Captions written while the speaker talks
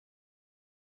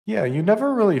Yeah, you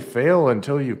never really fail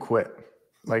until you quit.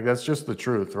 Like that's just the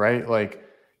truth, right? Like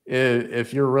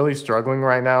if you're really struggling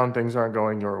right now and things aren't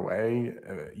going your way,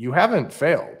 you haven't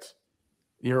failed.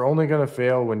 You're only going to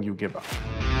fail when you give up.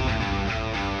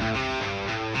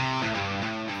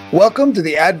 Welcome to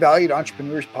the Add Valued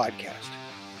Entrepreneurs Podcast,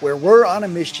 where we're on a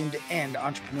mission to end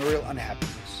entrepreneurial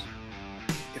unhappiness.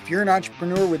 If you're an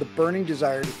entrepreneur with a burning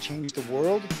desire to change the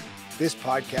world, this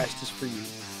podcast is for you.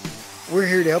 We're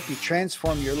here to help you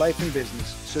transform your life and business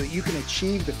so that you can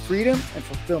achieve the freedom and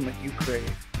fulfillment you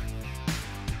crave.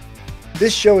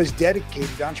 This show is dedicated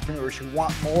to entrepreneurs who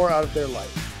want more out of their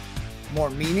life, more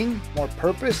meaning, more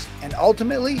purpose, and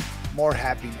ultimately, more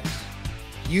happiness.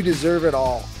 You deserve it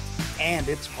all, and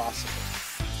it's possible.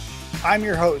 I'm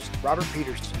your host, Robert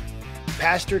Peterson,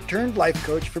 pastor turned life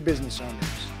coach for business owners.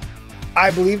 I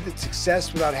believe that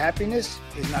success without happiness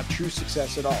is not true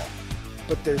success at all,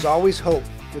 but there's always hope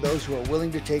for those who are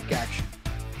willing to take action.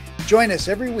 Join us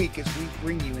every week as we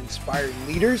bring you inspiring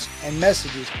leaders and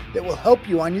messages that will help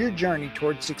you on your journey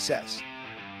towards success.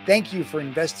 Thank you for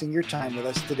investing your time with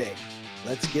us today.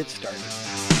 Let's get started.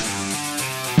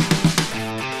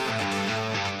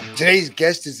 Today's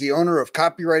guest is the owner of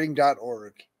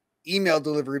Copywriting.org,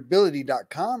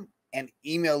 EmailDeliverability.com, and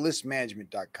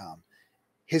EmailListManagement.com.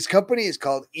 His company is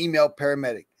called Email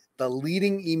Paramedic, the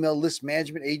leading email list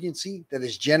management agency that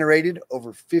has generated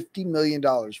over $50 million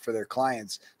for their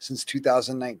clients since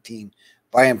 2019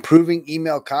 by improving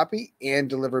email copy and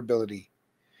deliverability.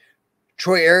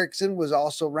 TroyEricson was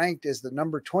also ranked as the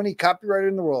number 20 copywriter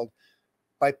in the world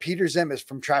by Peter Zemes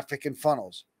from Traffic and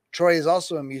Funnels. Troy is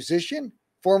also a musician,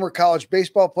 former college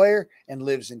baseball player, and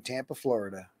lives in Tampa,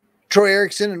 Florida. Troy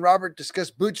Ericson and Robert discuss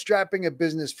bootstrapping a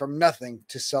business from nothing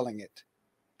to selling it,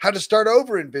 how to start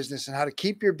over in business, and how to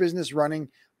keep your business running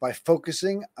by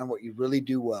focusing on what you really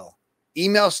do well.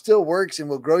 Email still works and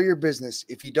will grow your business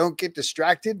if you don't get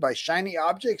distracted by shiny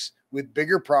objects with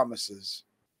bigger promises.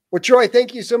 Well, Troy,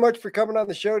 thank you so much for coming on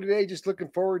the show today. Just looking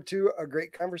forward to a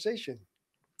great conversation.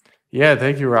 Yeah,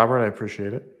 thank you, Robert. I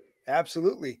appreciate it.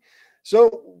 Absolutely.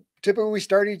 So typically we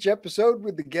start each episode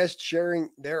with the guest sharing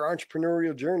their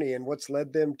entrepreneurial journey and what's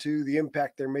led them to the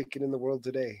impact they're making in the world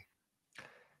today.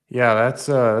 Yeah, that's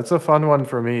a fun one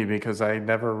for me because I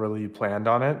never really planned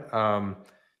on it.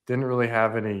 Didn't really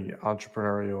have any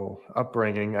entrepreneurial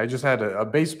upbringing. I just had a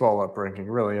baseball upbringing,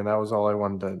 really, and that was all I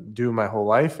wanted to do my whole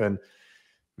life. And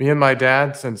me and my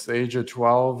dad, since the age of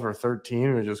 12 or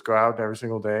 13, we just go out every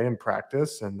single day and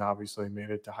practice, and obviously made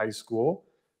it to high school.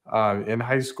 In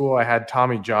high school, I had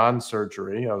Tommy John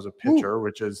surgery. I was a pitcher,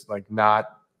 which is like not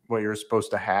what you're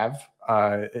supposed to have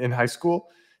in high school.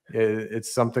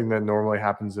 It's something that normally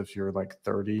happens if you're like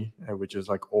 30, which is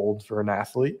like old for an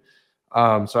athlete.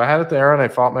 So I had it there and I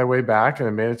fought my way back and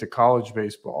I made it to college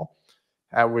baseball,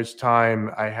 at which time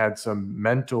I had some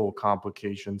mental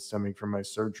complications stemming from my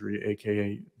surgery,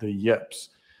 aka the yips,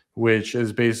 which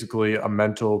is basically a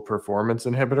mental performance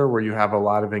inhibitor where you have a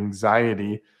lot of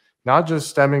anxiety, not just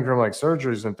stemming from like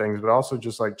surgeries and things, but also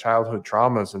just like childhood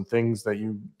traumas and things that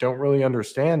you don't really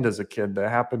understand as a kid that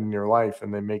happen in your life,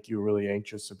 and they make you really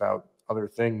anxious about other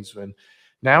things. And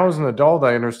now as an adult,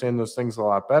 I understand those things a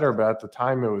lot better, but at the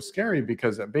time it was scary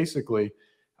because basically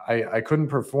I couldn't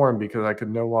perform because I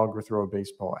could no longer throw a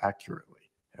baseball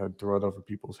accurately. I would throw it over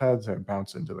people's heads and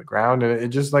bounce into the ground, and it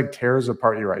just like tears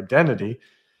apart your identity,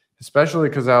 especially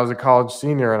because I was a college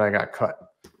senior and I got cut.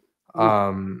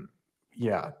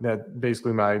 Yeah, that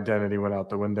basically my identity went out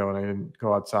the window and I didn't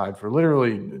go outside for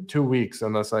literally 2 weeks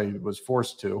unless I was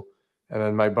forced to. And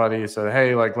then my buddy said,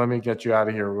 hey, like, let me get you out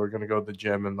of here. We're going to go to the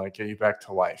gym and like get you back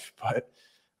to life. But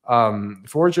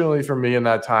fortunately for me in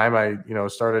that time, I,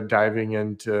 started diving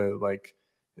into like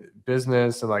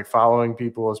business and like following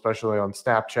people, especially on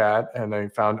Snapchat. And I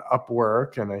found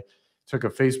Upwork and I took a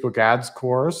Facebook ads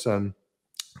course and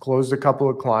closed a couple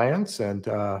of clients and,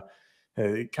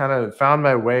 it kind of found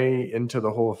my way into the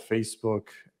whole Facebook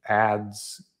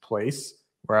ads place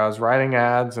where I was writing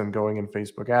ads and going in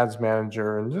Facebook ads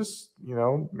manager and just,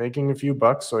 making a few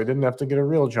bucks so I didn't have to get a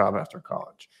real job after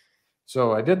college.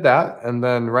 So I did that. And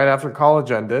then right after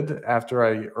college ended, after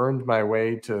I earned my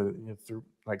way to through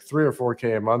like 3 or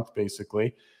 4K a month,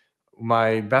 basically,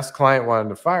 my best client wanted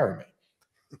to fire me.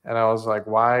 And I was like,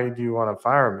 why do you want to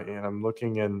fire me? And I'm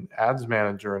looking in ads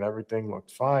manager and everything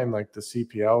looked fine. Like the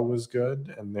CPL was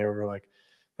good. And they were like,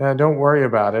 nah, don't worry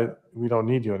about it. We don't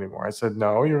need you anymore. I said,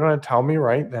 no, you're going to tell me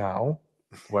right now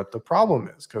what the problem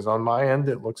is. Because on my end,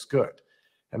 it looks good.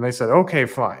 And they said, okay,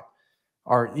 fine.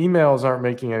 Our emails aren't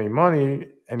making any money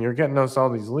and you're getting us all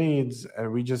these leads. And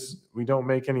we don't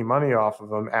make any money off of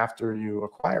them after you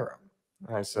acquire them.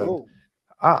 And I said,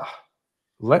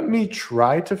 let me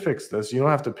try to fix this. You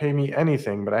don't have to pay me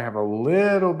anything, but I have a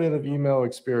little bit of email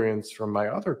experience from my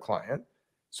other client.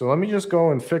 So let me just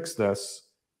go and fix this.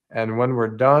 And when we're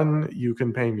done, you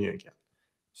can pay me again.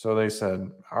 So they said,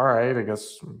 all right, I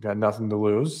guess we've got nothing to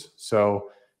lose.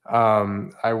 So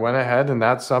I went ahead, and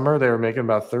that summer they were making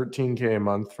about 13K a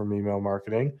month from email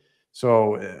marketing.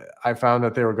 So I found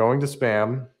that they were going to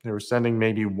spam. They were sending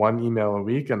maybe one email a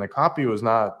week, and the copy was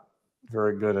not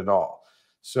very good at all.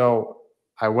 So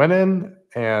I went in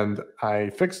and I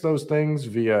fixed those things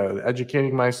via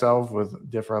educating myself with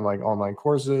different like online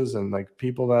courses and like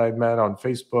people that I'd met on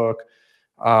Facebook,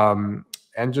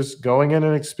 and just going in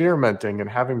and experimenting and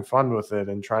having fun with it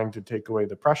and trying to take away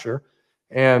the pressure.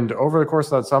 And over the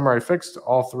course of that summer, I fixed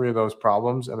all three of those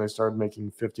problems, and I started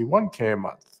making 51K a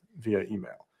month via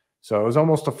email. So it was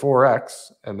almost a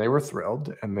 4X, and they were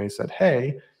thrilled. And they said,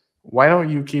 hey, why don't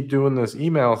you keep doing this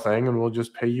email thing and we'll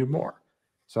just pay you more?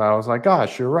 So I was like,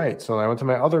 gosh, you're right. So I went to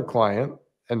my other client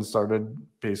and started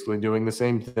basically doing the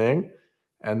same thing.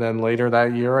 And then later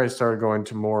that year, I started going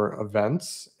to more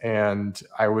events, and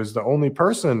I was the only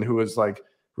person who was like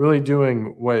really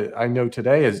doing what I know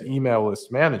today as email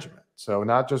list management. So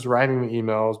not just writing the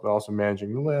emails, but also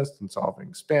managing the list and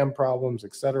solving spam problems,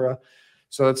 etc.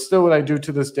 So it's still what I do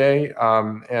to this day.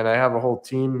 And I have a whole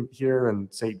team here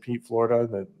in St. Pete, Florida,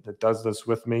 that does this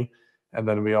with me. And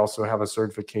then we also have a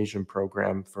certification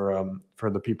program for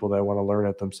the people that want to learn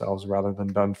it themselves rather than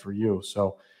done for you.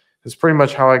 So it's pretty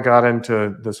much how I got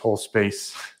into this whole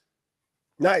space.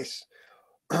 Nice.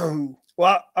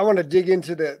 Well, I want to dig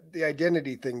into the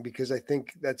identity thing, because I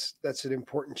think that's an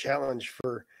important challenge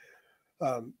for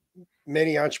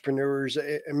many entrepreneurs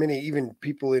and many even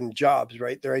people in jobs,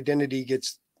 right? Their identity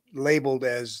gets labeled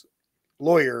as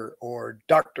lawyer or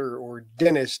doctor or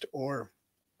dentist or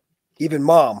even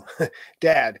mom,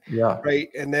 dad, Yeah. right?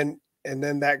 And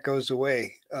then that goes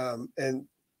away, and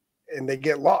they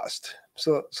get lost.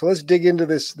 So let's dig into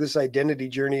this identity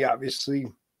journey. Obviously,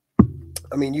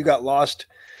 I mean, you got lost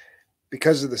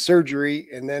because of the surgery,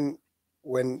 and then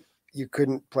when you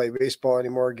couldn't play baseball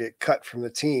anymore, get cut from the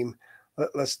team.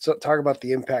 Let's talk about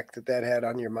the impact that had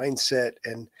on your mindset,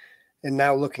 and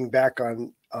now looking back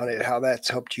on it, how that's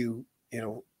helped you,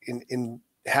 in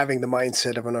having the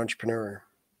mindset of an entrepreneur.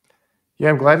 Yeah,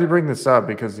 I'm glad you bring this up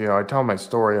because, I tell my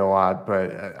story a lot,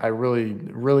 but I really,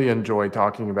 really enjoy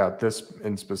talking about this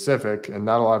in specific, and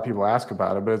not a lot of people ask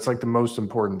about it, but it's like the most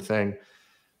important thing.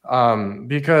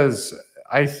 Because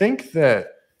I think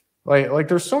that like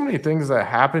there's so many things that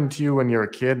happen to you when you're a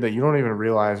kid that you don't even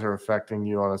realize are affecting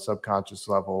you on a subconscious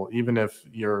level. Even if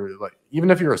you're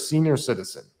a senior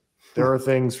citizen, there are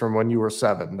things from when you were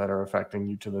 7 that are affecting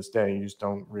you to this day. You just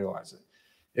don't realize it.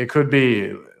 It could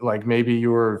be like maybe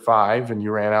you were 5 and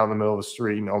you ran out in the middle of the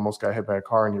street and almost got hit by a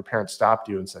car, and your parents stopped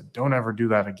you and said, don't ever do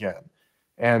that again.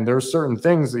 And there's certain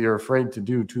things that you're afraid to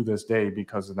do to this day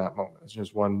because of that moment. It's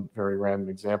just one very random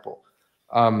example.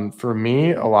 For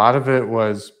me, a lot of it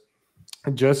was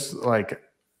just like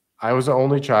I was the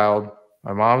only child.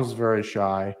 My mom was very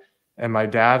shy. And my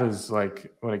dad is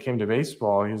like, when it came to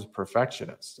baseball, he was a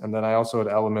perfectionist. And then I also had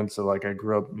elements of like, I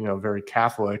grew up, very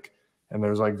Catholic, and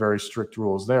there's like very strict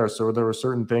rules there. So there were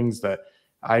certain things that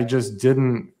I just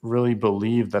didn't really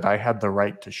believe that I had the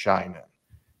right to shine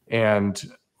in. And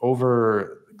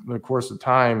over the course of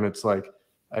time, it's like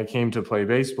I came to play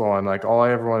baseball, and like all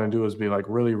I ever want to do is be like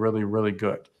really, really, really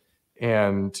good.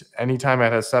 And anytime I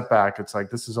had a setback, it's like,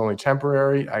 this is only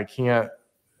temporary. I can't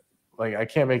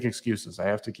make excuses. I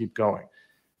have to keep going.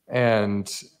 And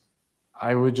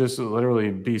I would just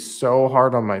literally be so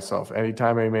hard on myself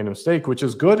anytime I made a mistake, which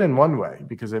is good in one way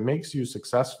because it makes you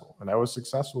successful. And I was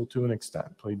successful to an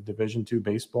extent, played Division II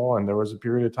baseball. And there was a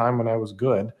period of time when I was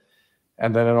good.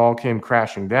 And then it all came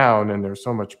crashing down, and there's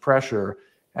so much pressure.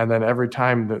 And then every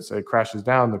time that it crashes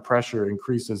down, the pressure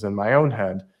increases in my own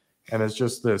head. And it's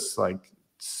just this like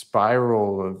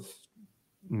spiral of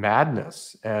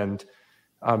madness. And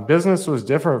business was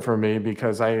different for me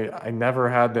because I never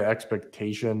had the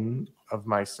expectation of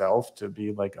myself to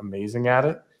be like amazing at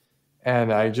it.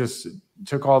 And I just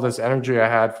took all this energy I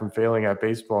had from failing at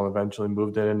baseball and eventually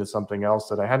moved it into something else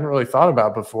that I hadn't really thought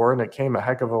about before. And it came a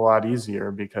heck of a lot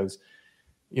easier because,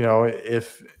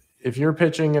 if you're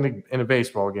pitching in a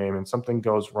baseball game and something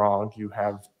goes wrong, you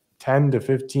have 10 to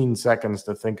 15 seconds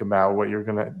to think about what you're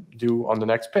going to do on the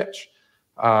next pitch.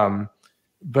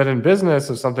 But in business,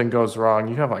 if something goes wrong,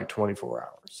 you have like 24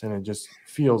 hours, and it just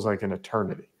feels like an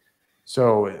eternity.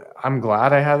 So I'm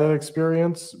glad I had that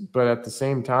experience, but at the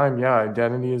same time, yeah,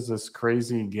 identity is this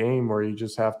crazy game where you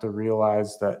just have to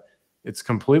realize that it's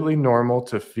completely normal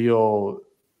to feel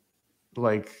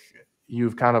like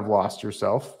you've kind of lost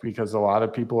yourself, because a lot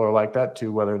of people are like that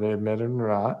too, whether they admit it or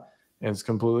not. And it's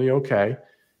completely okay.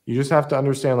 You just have to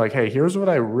understand, like, hey, here's what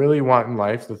I really want in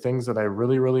life, the things that I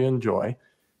really, really enjoy.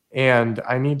 And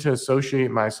I need to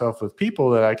associate myself with people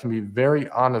that I can be very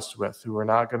honest with, who are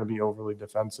not going to be overly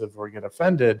defensive or get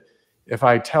offended if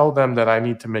I tell them that I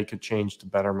need to make a change to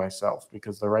better myself,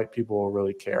 because the right people will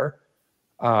really care.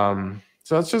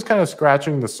 So it's just kind of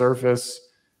scratching the surface.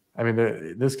 I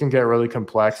mean, this can get really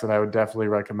complex, and I would definitely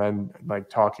recommend like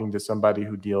talking to somebody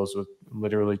who deals with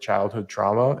literally childhood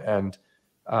trauma. And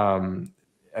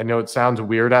I know it sounds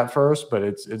weird at first, but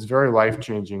it's very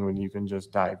life-changing when you can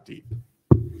just dive deep.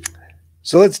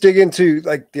 So let's dig into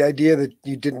like the idea that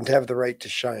you didn't have the right to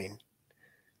shine.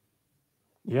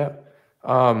 Yeah.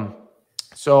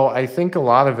 So I think a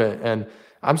lot of it, and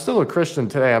I'm still a Christian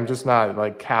today, I'm just not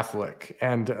like Catholic.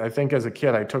 And I think as a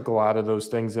kid, I took a lot of those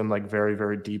things in like very,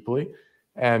 very deeply.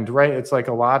 And right, it's like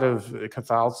a lot of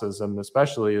Catholicism,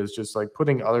 especially, is just like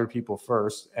putting other people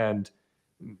first and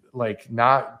like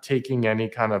not taking any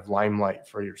kind of limelight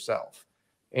for yourself.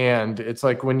 And it's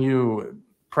like when you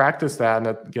practice that and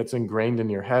it gets ingrained in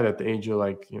your head at the age of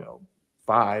like,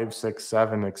 5, 6,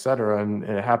 7, etc., and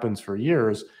it happens for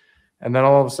years, and then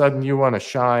all of a sudden you want to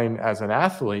shine as an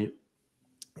athlete,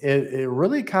 it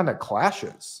really kind of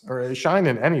clashes, or shine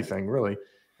in anything really.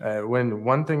 When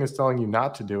one thing is telling you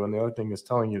not to do and the other thing is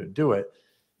telling you to do it,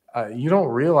 you don't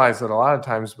realize that a lot of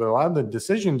times, but a lot of the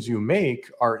decisions you make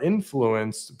are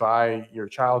influenced by your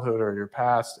childhood or your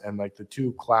past, and like the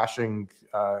two clashing,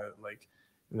 like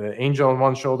the angel on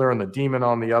one shoulder and the demon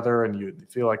on the other, and you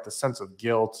feel like the sense of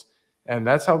guilt. And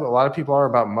that's how a lot of people are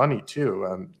about money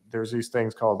too. There's these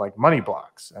things called like money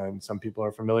blocks, and some people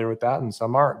are familiar with that and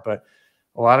some aren't. But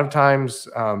a lot of times,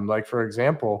 like for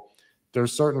example,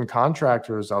 there's certain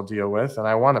contractors I'll deal with and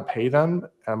I want to pay them.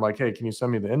 And I'm like, hey, can you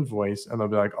send me the invoice? And they'll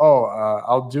be like, oh,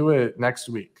 I'll do it next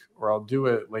week, or I'll do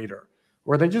it later.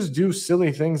 Or they just do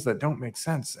silly things that don't make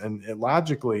sense. And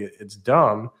logically, it's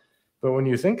dumb. But when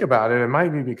you think about it, it might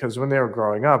be because when they were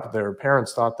growing up, their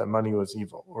parents thought that money was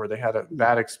evil, or they had a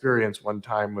bad experience one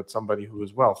time with somebody who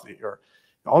was wealthy, or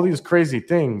all these crazy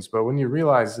things. But when you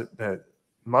realize that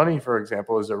money, for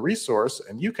example, is a resource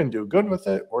and you can do good with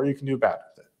it or you can do bad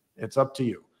with it, it's up to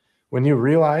you. When you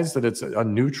realize that it's a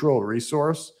neutral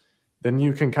resource, then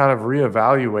you can kind of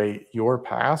reevaluate your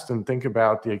past and think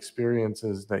about the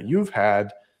experiences that you've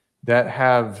had that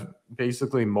have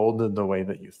basically molded the way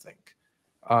that you think.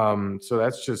 So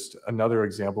that's just another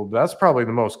example. But that's probably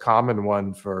the most common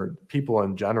one for people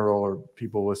in general, or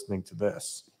people listening to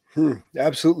this.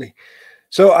 Absolutely.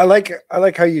 So I like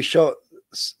how you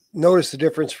notice the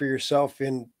difference for yourself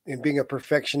in being a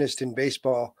perfectionist in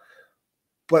baseball,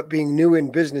 but being new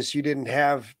in business, you didn't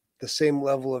have the same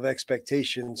level of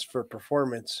expectations for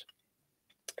performance.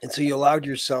 And so you allowed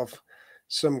yourself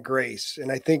some grace.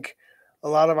 And I think a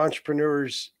lot of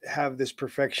entrepreneurs have this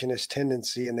perfectionist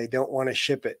tendency, and they don't want to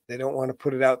ship it. They don't want to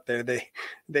put it out there.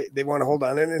 They want to hold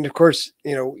on. And of course,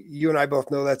 you and I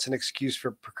both know that's an excuse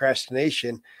for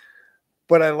procrastination.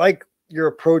 But I like your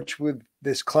approach with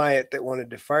this client that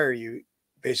wanted to fire you.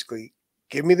 Basically,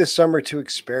 give me the summer to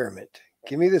experiment.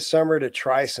 Give me the summer to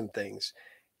try some things.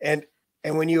 And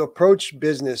when you approach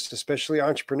business, especially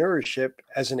entrepreneurship,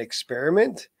 as an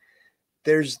experiment,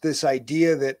 there's this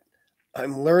idea that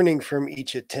I'm learning from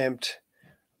each attempt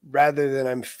rather than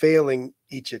I'm failing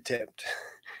each attempt.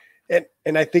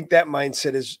 And I think that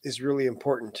mindset is really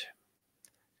important.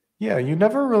 Yeah, you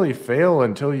never really fail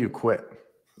until you quit.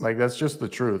 Like, that's just the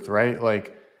truth, right?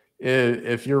 Like,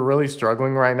 if you're really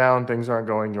struggling right now and things aren't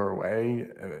going your way,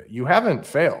 you haven't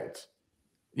failed.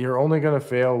 You're only going to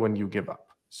fail when you give up.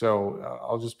 So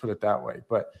I'll just put it that way.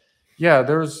 But yeah,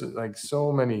 there's like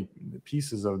so many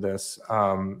pieces of this,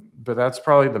 but that's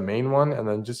probably the main one. And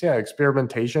then just,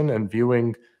 experimentation and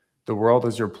viewing the world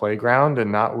as your playground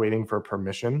and not waiting for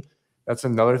permission. That's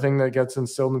another thing that gets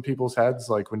instilled in people's heads.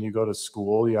 Like when you go to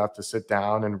school, you have to sit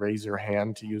down and raise your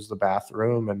hand to use the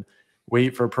bathroom and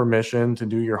wait for permission to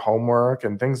do your homework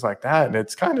and things like that. And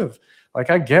it's kind of like,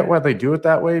 I get why they do it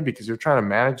that way, because you're trying to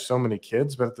manage so many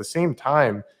kids, but at the same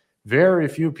time, very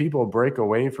few people break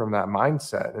away from that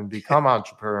mindset and become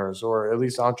entrepreneurs, or at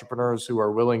least entrepreneurs who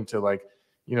are willing to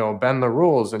bend the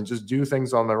rules and just do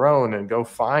things on their own and go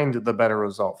find the better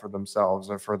result for themselves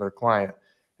or for their client,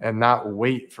 and not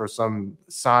wait for some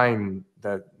sign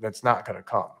that's not going to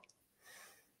come.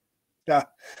 Yeah,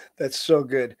 that's so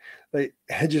good. Like,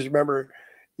 I just remember,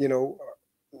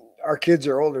 our kids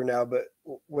are older now, but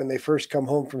when they first come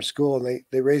home from school and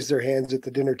they raise their hands at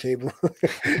the dinner table,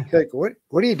 like, what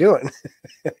are you doing?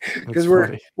 Because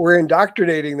we're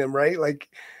indoctrinating them, right? Like,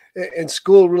 And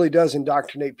school really does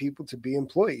indoctrinate people to be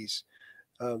employees.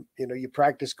 You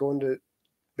practice going to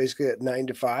basically at 9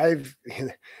 to 5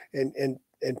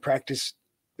 and practice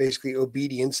basically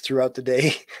obedience throughout the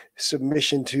day,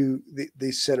 submission to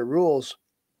these set of rules.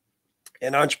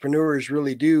 And entrepreneurs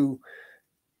really do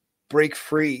break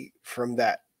free from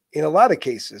that in a lot of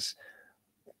cases.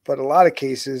 But a lot of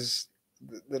cases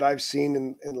that I've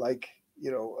seen in like,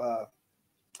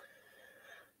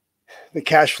 the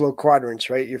cash flow quadrants,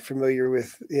 right? You're familiar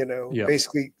with, Yep.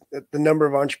 basically the number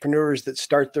of entrepreneurs that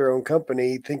start their own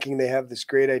company thinking they have this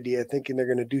great idea, thinking they're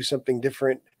going to do something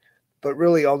different, but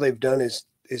really all they've done is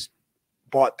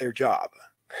bought their job.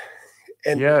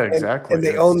 And, Yeah, exactly. and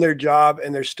they own their job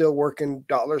and they're still working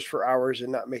dollars for hours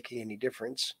and not making any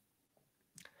difference.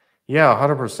 Yeah,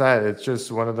 100%. It's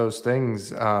just one of those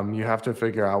things. You have to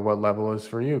figure out what level is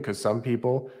for you because some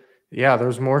people, yeah,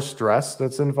 there's more stress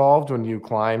that's involved when you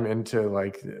climb into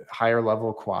like higher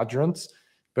level quadrants.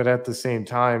 But at the same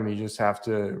time, you just have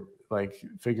to like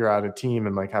figure out a team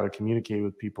and like how to communicate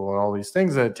with people and all these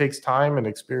things. And it takes time and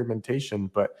experimentation.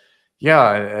 But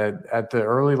yeah, at the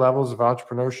early levels of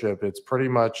entrepreneurship, it's pretty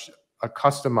much a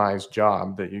customized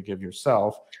job that you give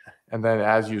yourself. And then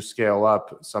as you scale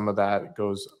up, some of that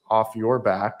goes off your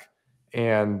back.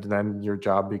 And then your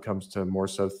job becomes to more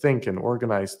so think and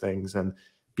organize things and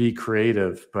be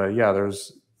creative. But yeah,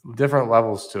 there's different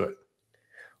levels to it.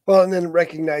 Well, and then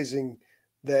recognizing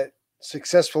that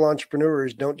successful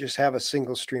entrepreneurs don't just have a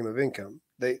single stream of income.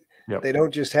 They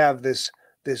don't just have this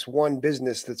one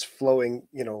business that's flowing,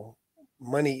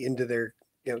 money into their,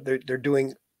 they're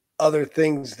doing other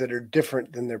things that are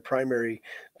different than their primary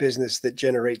business that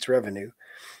generates revenue.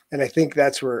 And I think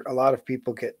that's where a lot of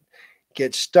people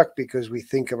get stuck because we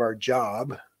think of our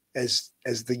job as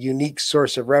the unique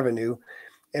source of revenue,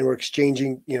 and we're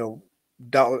exchanging,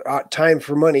 time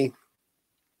for money.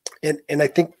 And I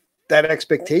think that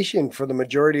expectation for the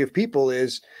majority of people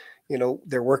is,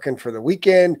 they're working for the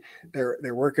weekend,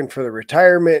 they're working for the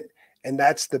retirement, and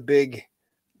that's the big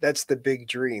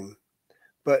dream.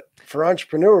 But for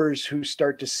entrepreneurs who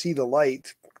start to see the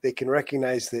light, they can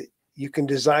recognize that you can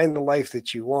design the life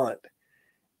that you want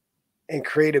and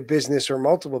create a business or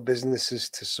multiple businesses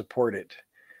to support it.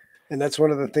 And that's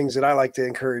one of the things that I like to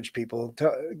encourage people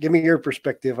to give me your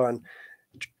perspective on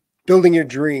building your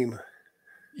dream.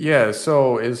 Yeah,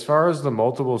 so as far as the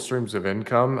multiple streams of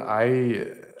income,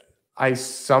 I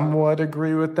somewhat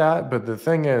agree with that, but the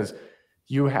thing is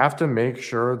you have to make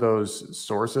sure those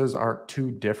sources aren't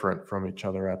too different from each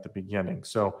other at the beginning.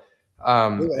 So Ooh,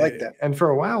 I like that. and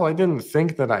for a while I didn't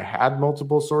think that I had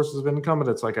multiple sources of income, but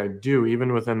it's like I do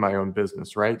even within my own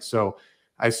business, right? So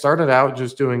I started out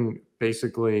just doing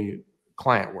basically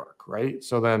client work, right?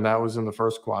 So then that was in the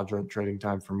first quadrant, trading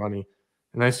time for money.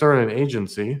 And I started an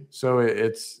agency. So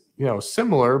it's,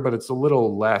 similar, but it's a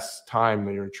little less time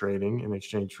that you're trading in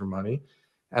exchange for money.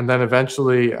 And then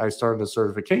eventually I started a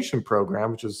certification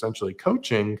program, which is essentially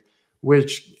coaching,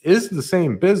 which is the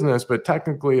same business, but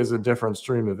technically is a different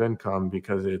stream of income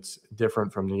because it's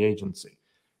different from the agency.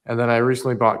 And then I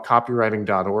recently bought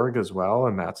copywriting.org as well,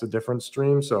 and that's a different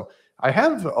stream. So I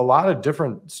have a lot of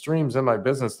different streams in my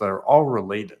business that are all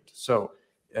related. So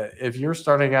if you're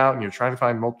starting out and you're trying to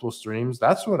find multiple streams,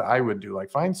 that's what I would do. Like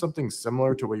find something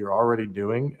similar to what you're already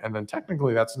doing. And then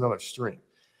technically that's another stream.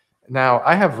 Now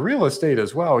I have real estate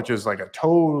as well, which is like a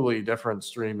totally different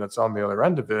stream that's on the other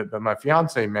end of it. But my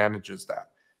fiance manages that.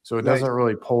 So it doesn't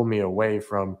really pull me away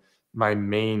from my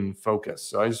main focus.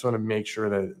 So I just want to make sure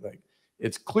that like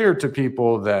it's clear to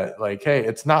people that like, hey,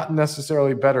 it's not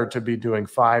necessarily better to be doing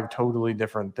 5 totally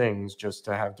different things just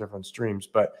to have different streams.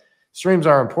 But streams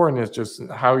are important. It's just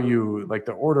how you like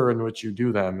the order in which you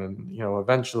do them. And,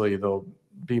 eventually they'll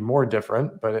be more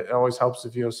different, but it always helps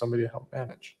if you have somebody to help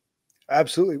manage.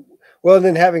 Absolutely. Well, and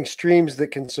then having streams that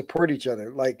can support each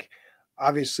other, like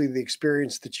obviously the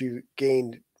experience that you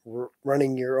gained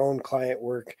running your own client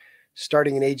work,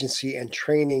 starting an agency and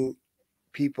training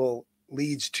people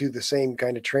leads to the same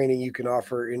kind of training you can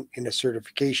offer in a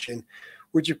certification,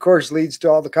 which of course leads to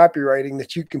all the copywriting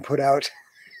that you can put out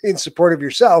in support of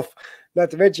yourself,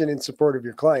 not to mention in support of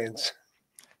your clients.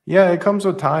 Yeah, it comes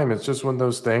with time. It's just one of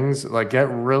those things, like get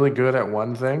really good at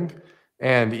one thing.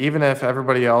 And even if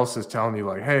everybody else is telling you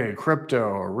like, hey, crypto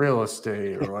or real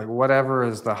estate or like whatever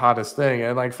is the hottest thing.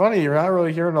 And like funny, you're not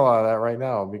really hearing a lot of that right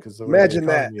now because the way the Imagine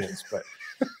that. economy is. But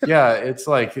yeah, it's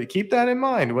like keep that in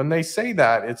mind. When they say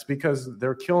that, it's because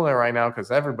they're killing it right now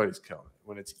because everybody's killing it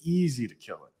when it's easy to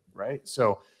kill it, right?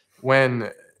 So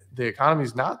when the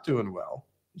economy's not doing well,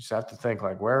 you just have to think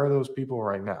like, where are those people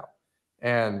right now?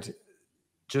 And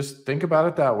just think about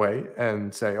it that way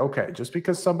and say, okay, just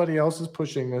because somebody else is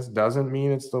pushing this doesn't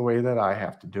mean it's the way that I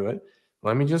have to do it.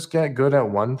 Let me just get good at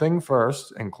one thing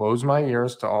first and close my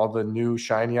ears to all the new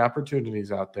shiny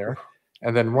opportunities out there.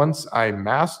 And then once I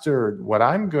mastered what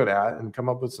I'm good at and come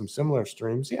up with some similar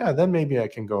streams, yeah, then maybe I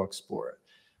can go explore it.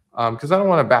 Because I don't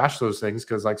want to bash those things,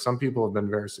 because like some people have been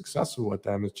very successful with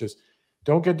them. It's just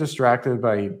don't get distracted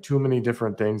by too many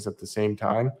different things at the same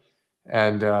time.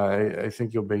 And I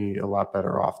think you'll be a lot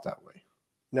better off that way.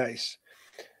 Nice.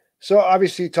 So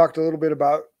obviously you talked a little bit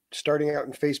about starting out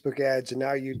in Facebook ads, and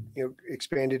now you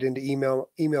expanded into email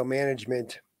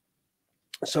management.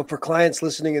 So for clients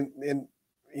listening and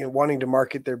wanting to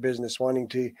market their business, wanting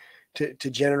to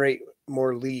generate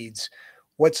more leads,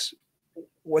 what's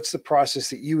the process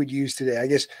that you would use today? I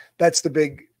guess that's the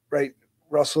big, right?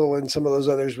 Russell and some of those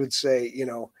others would say,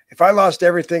 if I lost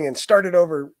everything and started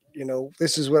over,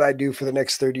 this is what I do for the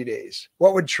next 30 days.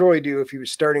 What would Troy do if he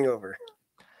was starting over?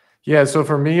 Yeah. So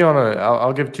for me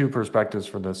I'll give two perspectives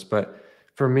for this, but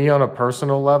for me on a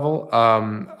personal level,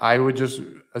 I would just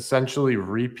essentially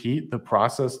repeat the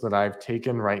process that I've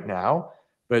taken right now,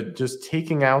 but just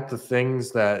taking out the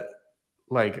things that,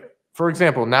 like, for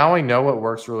example, now I know what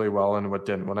works really well and what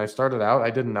didn't. When I started out, I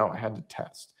didn't know. I had to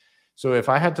test. So if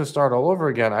I had to start all over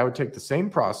again, I would take the same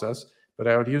process, but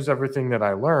I would use everything that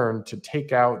I learned to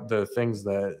take out the things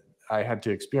that I had to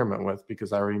experiment with,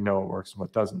 because I already know what works and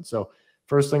what doesn't. So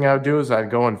first thing I would do is I'd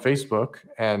go on Facebook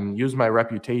and use my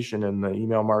reputation in the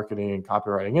email marketing and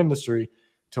copywriting industry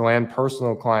to land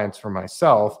personal clients for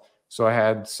myself. So I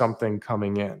had something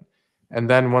coming in. And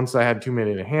then once I had too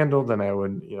many to handle, then I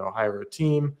would, hire a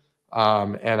team.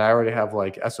 And I already have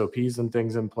like SOPs and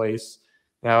things in place.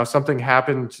 Now, if something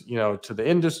happened, to the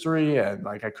industry and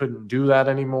like I couldn't do that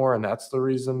anymore, and that's the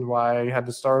reason why I had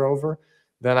to start over,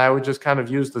 then I would just kind of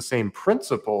use the same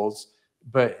principles,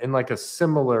 but in like a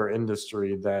similar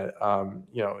industry that,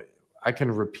 I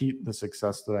can repeat the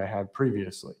success that I had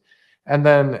previously. And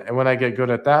then when I get good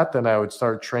at that, then I would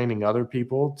start training other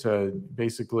people to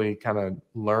basically kind of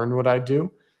learn what I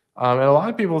do. And a lot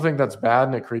of people think that's bad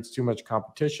and it creates too much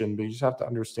competition, but you just have to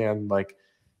understand, like,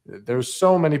 there's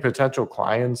so many potential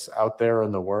clients out there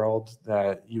in the world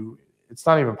that it's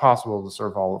not even possible to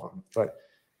serve all of them. But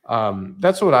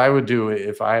that's what I would do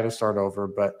if I had to start over.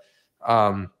 But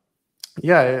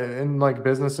yeah, in like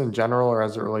business in general, or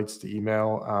as it relates to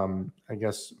email, I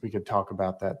guess we could talk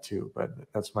about that too, but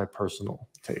that's my personal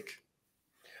take.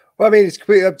 Well, I mean, it's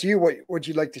completely up to you what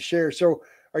you'd like to share. So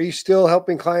are you still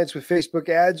helping clients with Facebook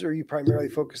ads, or are you primarily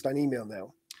focused on email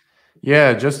now?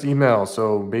 Yeah, just email.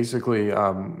 So basically,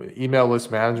 email list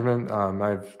management.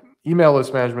 I've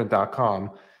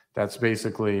emaillistmanagement.com. That's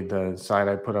basically the site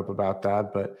I put up about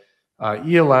that. But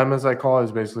ELM, as I call it,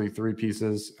 is basically three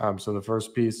pieces. So the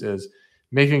first piece is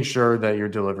making sure that your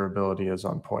deliverability is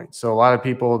on point. So a lot of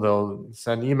people, they'll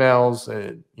send emails,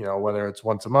 whether it's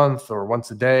once a month or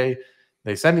once a day,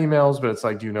 they send emails, but it's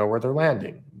like, do you know where they're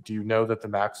landing? Do you know that the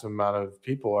maximum amount of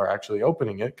people are actually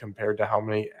opening it compared to how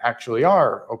many actually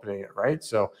are opening it, right?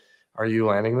 So are you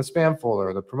landing the spam folder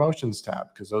or the promotions tab?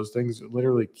 Because those things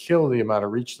literally kill the amount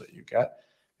of reach that you get,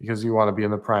 because you want to be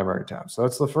in the primary tab. So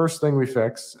that's the first thing we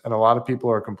fix. And a lot of people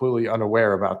are completely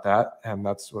unaware about that. And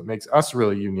that's what makes us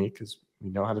really unique, is we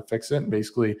know how to fix it and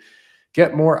basically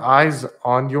get more eyes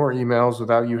on your emails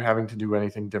without you having to do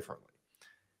anything differently.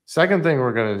 Second thing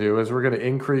we're going to do is we're going to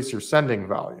increase your sending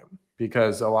volume,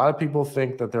 because a lot of people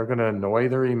think that they're going to annoy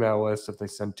their email list if they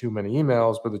send too many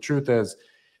emails. But the truth is,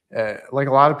 like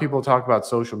a lot of people talk about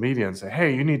social media and say,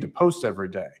 hey, you need to post every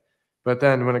day. But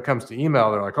then when it comes to email,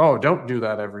 they're like, oh, don't do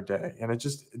that every day. And it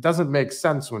doesn't make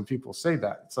sense when people say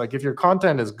that. It's like, if your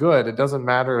content is good, it doesn't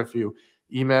matter if you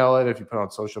email it, if you put it on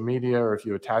social media, or if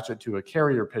you attach it to a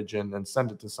carrier pigeon and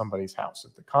send it to somebody's house.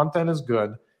 If the content is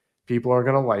good, people are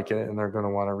going to like it and they're going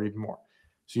to want to read more.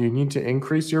 So you need to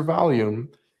increase your volume,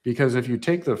 because if you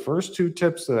take the first two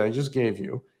tips that I just gave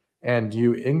you and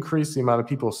you increase the amount of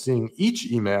people seeing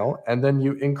each email, and then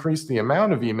you increase the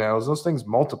amount of emails, those things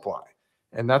multiply.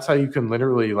 And that's how you can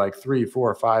literally like 3,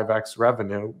 4, 5x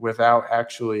revenue without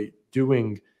actually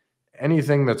doing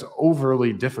anything that's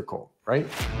overly difficult, right?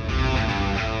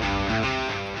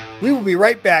 We will be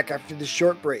right back after this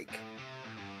short break.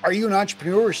 Are you an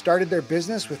entrepreneur who started their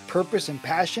business with purpose and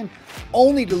passion,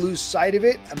 only to lose sight of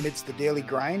it amidst the daily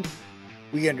grind?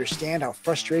 We understand how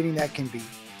frustrating that can be.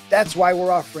 That's why we're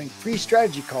offering free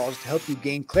strategy calls to help you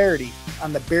gain clarity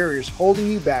on the barriers holding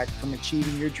you back from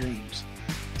achieving your dreams.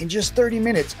 In just 30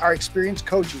 minutes, our experienced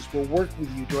coaches will work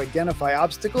with you to identify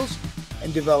obstacles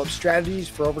and develop strategies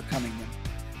for overcoming them.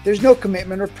 There's no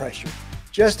commitment or pressure,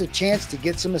 just a chance to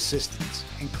get some assistance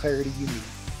and clarity you need.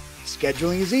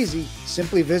 Scheduling is easy.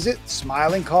 Simply visit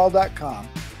smilingcall.com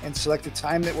and select a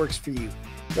time that works for you.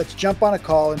 Let's jump on a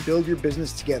call and build your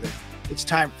business together. It's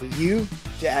time for you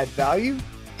to add value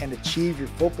and achieve your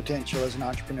full potential as an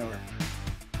entrepreneur.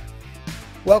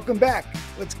 Welcome back.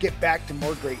 Let's get back to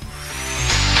more greatness.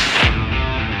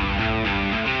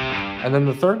 And then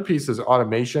the third piece is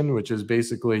automation, which is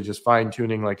basically just fine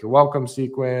tuning like your welcome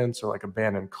sequence or like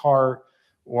abandoned cart,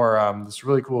 or this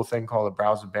really cool thing called a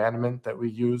browse abandonment that we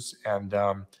use. And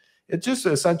it just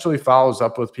essentially follows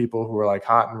up with people who are like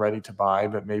hot and ready to buy,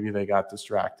 but maybe they got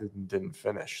distracted and didn't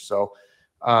finish. So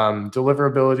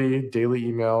deliverability, daily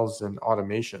emails, and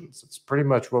automations. It's pretty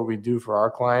much what we do for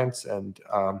our clients. And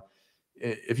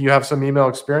if you have some email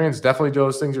experience, definitely do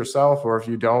those things yourself. Or if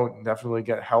you don't, definitely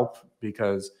get help,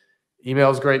 because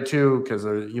email is great too, because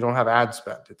you don't have ad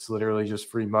spend. It's literally just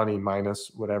free money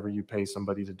minus whatever you pay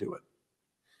somebody to do it.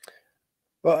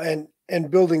 Well, and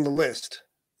building the list,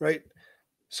 right?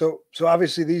 So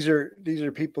obviously these are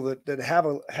people that have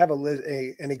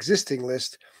an existing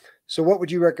list. So what would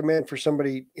you recommend for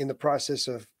somebody in the process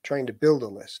of trying to build a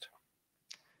list?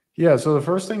 Yeah, so the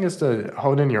first thing is to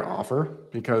hone in your offer,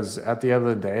 because at the end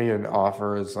of the day, an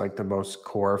offer is like the most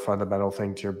core fundamental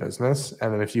thing to your business.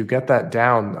 And then if you get that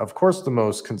down, of course, the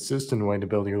most consistent way to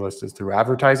build your list is through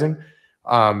advertising.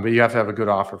 But you have to have a good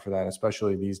offer for that,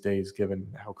 especially these days, given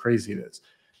how crazy it is.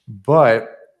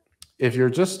 But if you're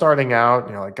just starting out,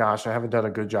 you're like, gosh, I haven't done a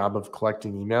good job of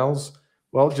collecting emails.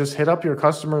 Well, just hit up your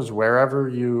customers wherever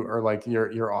you are, like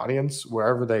your audience,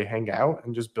 wherever they hang out,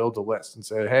 and just build a list and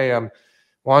say, hey, I'm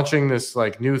launching this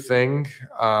like new thing.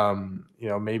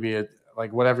 Maybe it,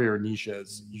 like whatever your niche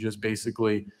is, you just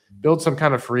basically build some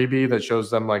kind of freebie that shows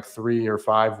them like 3 or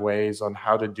 5 ways on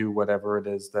how to do whatever it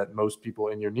is that most people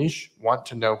in your niche want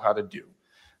to know how to do.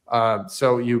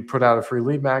 So you put out a free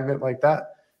lead magnet like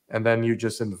that, and then you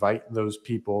just invite those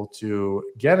people to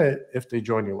get it if they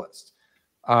join your list.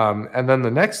 And then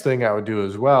the next thing I would do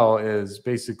as well is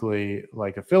basically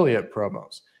like affiliate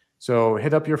promos. So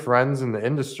hit up your friends in the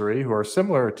industry who are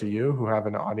similar to you, who have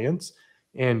an audience,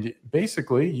 and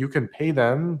basically you can pay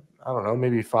them, I don't know,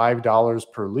 maybe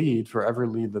 $5 per lead for every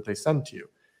lead that they send to you.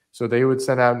 So they would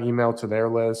send out an email to their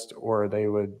list, or they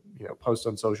would, post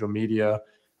on social media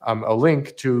a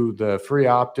link to the free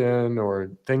opt-in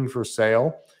or thing for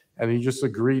sale, and you just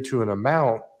agree to an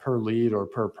amount per lead or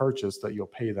per purchase that you'll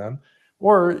pay them.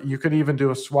 Or you could even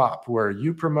do a swap where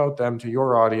you promote them to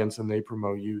your audience and they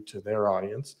promote you to their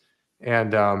audience.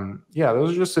 And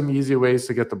those are just some easy ways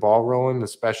to get the ball rolling,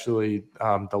 especially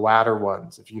the latter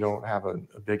ones if you don't have a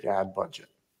big ad budget.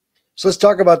 So let's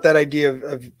talk about that idea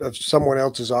of someone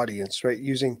else's audience, right?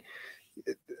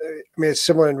 It's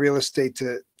similar in real estate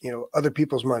to, other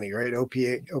people's money, right?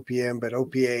 OPM, but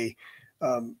OPA,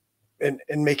 and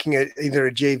making it either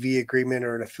a JV agreement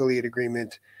or an affiliate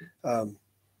agreement.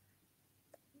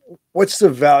 What's the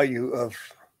value of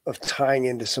tying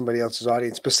into somebody else's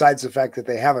audience besides the fact that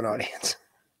they have an audience?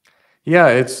 Yeah,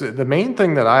 it's the main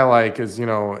thing that I like is,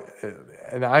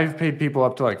 and I've paid people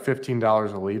up to like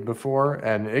 $15 a lead before,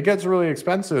 and it gets really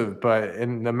expensive, but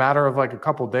in the matter of like a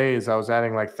couple days, I was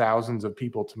adding like thousands of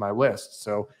people to my list.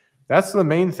 So that's the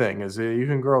main thing, is that you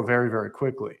can grow very, very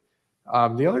quickly.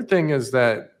 The other thing is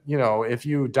that, if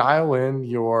you dial in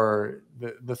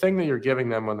the thing that you're giving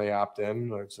them when they opt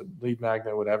in, or it's a lead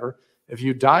magnet, whatever, if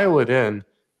you dial it in,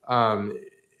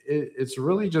 it's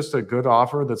really just a good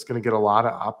offer that's going to get a lot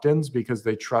of opt-ins because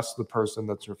they trust the person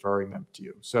that's referring them to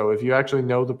you. So if you actually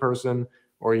know the person,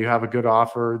 or you have a good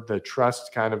offer, the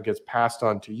trust kind of gets passed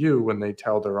on to you when they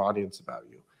tell their audience about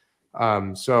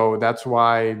you. So that's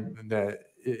why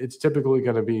it's typically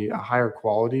going to be a higher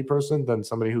quality person than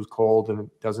somebody who's cold and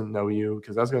doesn't know you,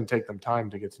 because that's going to take them time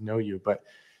to get to know you. But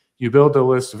you build a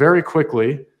list very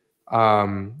quickly.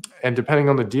 And depending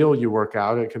on the deal you work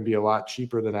out, it can be a lot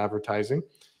cheaper than advertising.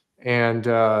 And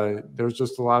there's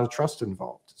just a lot of trust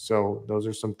involved. So those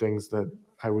are some things that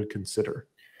I would consider.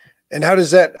 And how does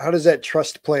that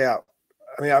trust play out?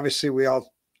 I mean, obviously we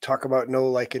all talk about know,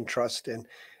 like, and trust, and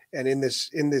in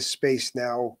this space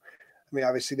now, I mean,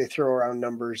 obviously they throw around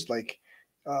numbers like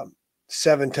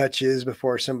 7 touches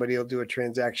before somebody will do a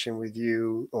transaction with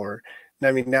you. Or,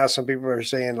 I mean, now some people are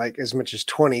saying like as much as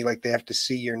 20, like they have to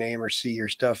see your name or see your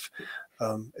stuff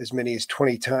as many as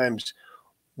 20 times.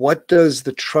 What does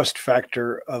the trust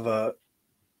factor of a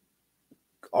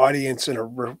audience and a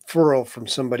referral from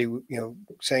somebody,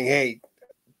 saying, hey,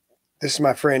 this is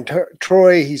my friend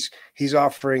Troy, he's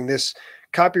offering this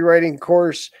copywriting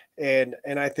course, and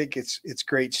I think it's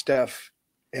great stuff,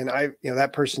 and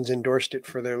that person's endorsed it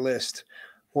for their list.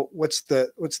 Where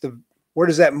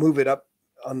does that move it up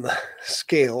on the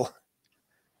scale?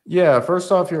 Yeah,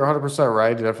 first off, you're 100%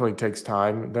 right. It definitely takes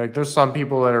time. Like, there's some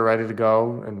people that are ready to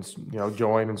go and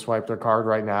join and swipe their card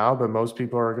right now, but most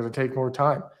people are going to take more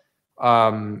time.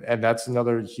 And that's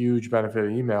another huge benefit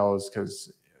of email is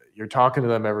because you're talking to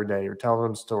them every day. You're telling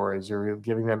them stories. You're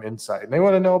giving them insight, and they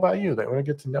want to know about you. They want to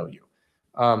get to know you.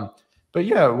 Um, but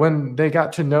yeah, when they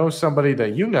got to know somebody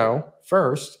that you know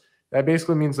first, that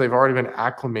basically means they've already been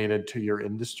acclimated to your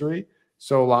industry.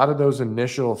 So a lot of those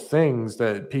initial things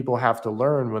that people have to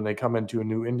learn when they come into a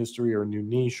new industry or a new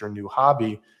niche or new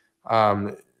hobby,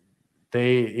 um,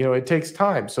 it takes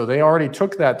time. So they already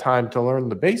took that time to learn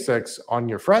the basics on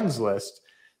your friends list.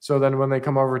 So then when they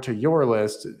come over to your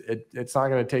list, it's not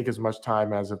going to take as much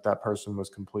time as if that person was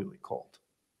completely cold.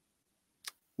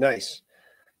 Nice.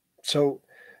 So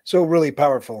really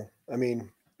powerful. I mean,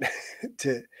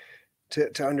 to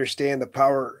understand the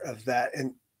power of that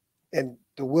and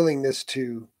the willingness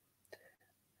to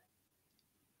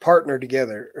partner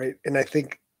together, right? And I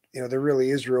think there really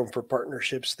is room for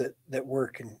partnerships that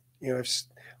work. And I've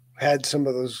had some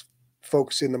of those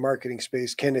folks in the marketing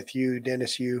space: Kenneth Yu,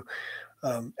 Dennis Yu,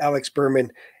 Alex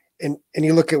Berman, and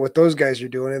you look at what those guys are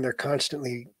doing, and they're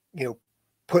constantly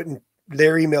putting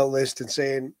their email list and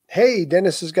saying, "Hey,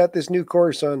 Dennis has got this new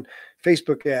course on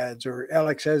Facebook ads," or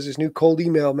Alex has this new cold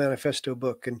email manifesto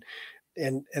book, and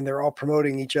they're all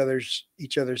promoting each other's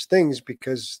things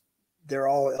because they're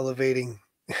all elevating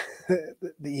the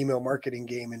email marketing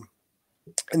game,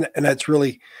 and that's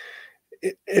really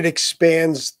it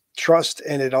expands trust,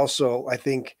 and it also, I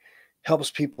think, helps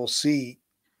people see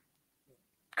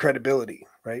credibility,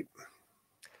 right?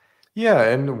 Yeah,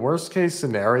 and worst case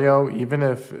scenario, even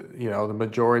if the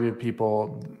majority of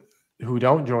people who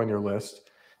don't join your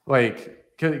list, like,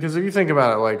 because if you think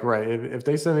about it, like, right, if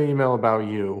they send an email about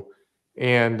you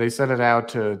and they send it out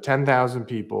to 10,000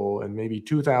 people and maybe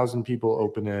 2,000 people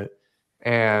open it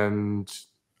and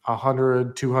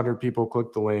 100, 200 people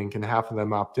click the link and half of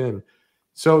them opt in.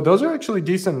 So those are actually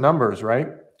decent numbers, right?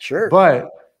 Sure. But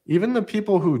even the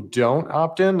people who don't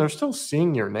opt in, they're still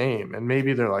seeing your name. And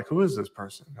maybe they're like, who is this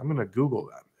person? I'm going to Google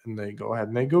them. And they go ahead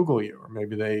and they Google you. Or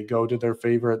maybe they go to their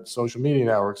favorite social media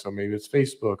network. So maybe it's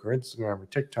Facebook or Instagram or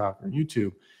TikTok or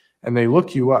YouTube. And they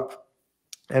look you up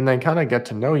and they kind of get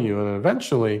to know you. And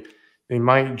eventually they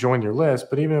might join your list.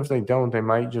 But even if they don't, they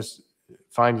might just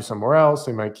find you somewhere else.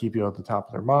 They might keep you at the top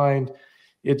of their mind.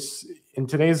 It's in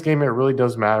today's game, it really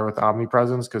does matter with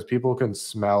omnipresence because people can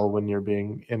smell when you're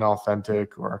being inauthentic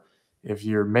or if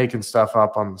you're making stuff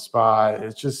up on the spot.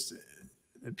 It's just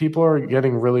people are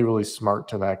getting really, really smart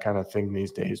to that kind of thing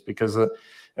these days because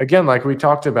again, like we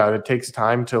talked about, it takes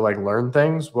time to like learn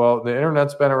things. Well, the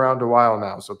internet's been around a while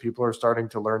now, so people are starting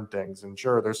to learn things. And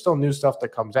sure, there's still new stuff that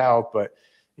comes out, but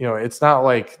it's not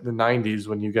like the 90s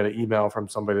when you get an email from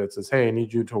somebody that says, "Hey, I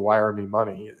need you to wire me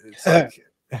money." It's like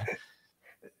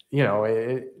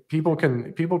people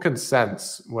can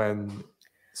sense when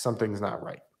something's not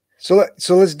right. So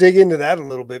let's dig into that a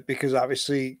little bit, because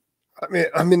obviously, I mean,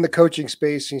 I'm in the coaching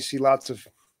space, and you see lots of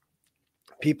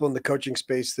people in the coaching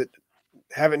space that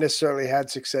haven't necessarily had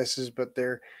successes, but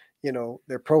their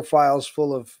profiles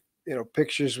full of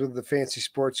pictures with the fancy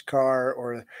sports car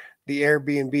or the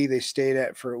Airbnb they stayed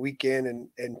at for a weekend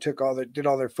and did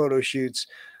all their photo shoots.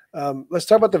 Let's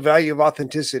talk about the value of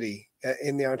authenticity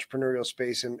in the entrepreneurial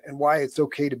space and why it's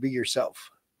okay to be yourself.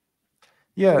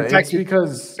 Yeah, In fact, it's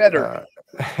because better.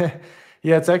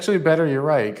 yeah, it's actually better. You're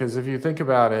right. Because if you think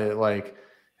about it, like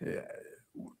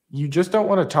you just don't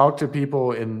want to talk to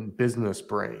people in business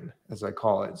brain, as I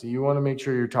call it. So you want to make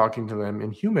sure you're talking to them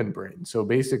in human brain. So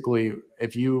basically,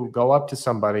 if you go up to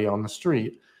somebody on the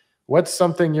street, what's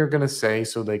something you're going to say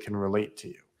so they can relate to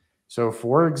you? So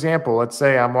for example, let's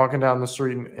say I'm walking down the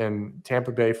street in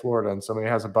Tampa Bay, Florida, and somebody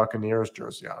has a Buccaneers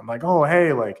jersey on. I'm like, oh,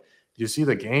 hey, like, did you see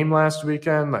the game last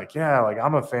weekend? Like, yeah, like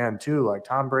I'm a fan too. Like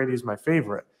Tom Brady's my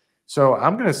favorite. So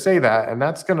I'm going to say that, and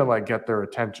that's going to like get their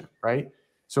attention, right?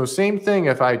 So same thing,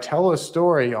 if I tell a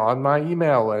story on my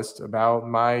email list about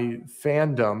my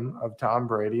fandom of Tom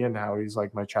Brady and how he's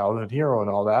like my childhood hero and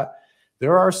all that,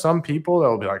 there are some people that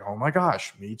will be like, oh my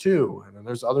gosh, me too. And then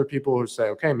there's other people who say,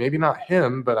 okay, maybe not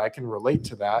him, but I can relate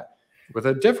to that with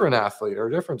a different athlete or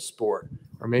a different sport.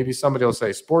 Or maybe somebody will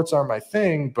say sports aren't my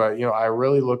thing, but I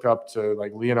really look up to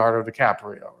like Leonardo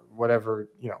DiCaprio or whatever,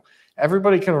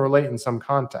 everybody can relate in some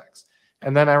context.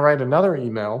 And then I write another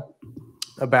email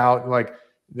about like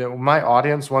my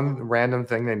audience. One random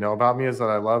thing they know about me is that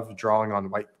I love drawing on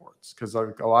whiteboards because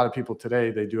like a lot of people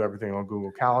today, they do everything on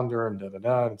Google Calendar and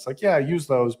da-da-da. And it's like, yeah, I use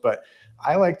those, but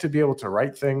I like to be able to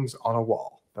write things on a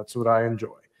wall. That's what I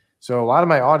enjoy. So a lot of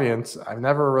my audience, I've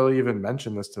never really even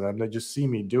mentioned this to them. They just see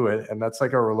me do it, and that's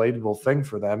like a relatable thing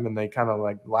for them, and they kind of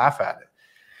like laugh at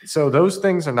it. So those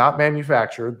things are not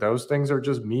manufactured. Those things are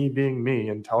just me being me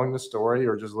and telling the story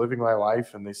or just living my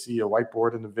life. And they see a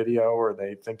whiteboard in the video, or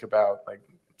they think about like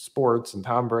sports and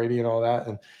Tom Brady and all that.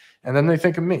 And then they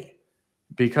think of me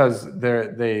because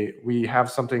we have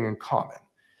something in common.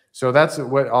 So that's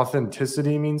what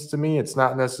authenticity means to me. It's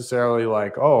not necessarily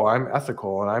like, oh, I'm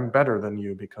ethical and I'm better than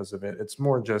you because of it. It's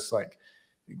more just like,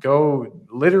 go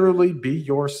literally be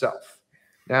yourself.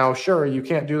 Now, sure, you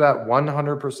can't do that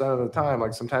 100% of the time.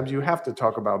 Like sometimes you have to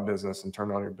talk about business and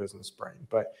turn on your business brain.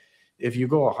 But if you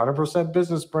go 100%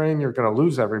 business brain, you're going to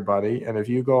lose everybody. And if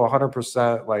you go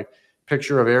 100% like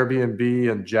picture of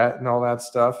Airbnb and jet and all that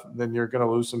stuff, then you're going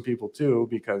to lose some people too,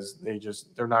 because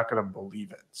they're not going to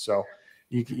believe it. So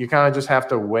you kind of just have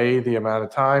to weigh the amount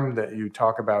of time that you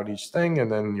talk about each thing,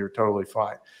 and then you're totally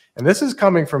fine. And this is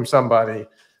coming from somebody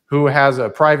who has a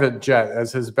private jet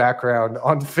as his background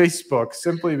on Facebook,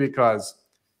 simply because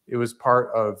it was part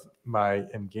of my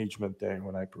engagement day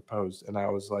when I proposed. And I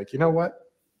was like, you know what?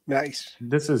 Nice.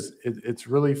 It's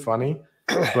really funny.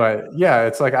 But yeah,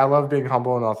 it's like, I love being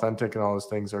humble and authentic, and all those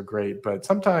things are great. But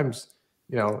sometimes,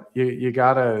 you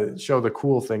gotta show the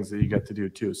cool things that you get to do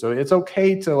too. So it's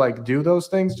okay to like do those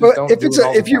things. Just don't do it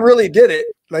all the if you time. really did it,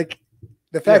 like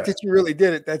the fact that you really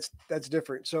did it, that's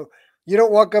different. So you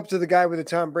don't walk up to the guy with a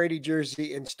Tom Brady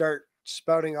jersey and start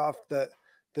spouting off the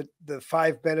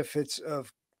 5 benefits of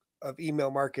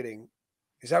email marketing.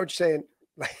 Is that what you're saying?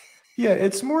 Yeah,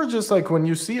 it's more just like when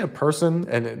you see a person,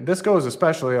 and this goes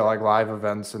especially at like live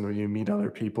events and when you meet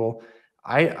other people.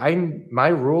 My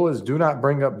rule is, do not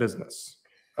bring up business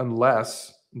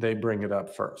unless they bring it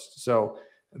up first. So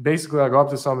basically, I go up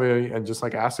to somebody and just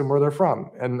like ask them where they're from.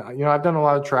 And I've done a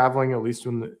lot of traveling, at least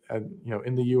in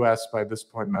the U.S. by this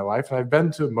point in my life, and I've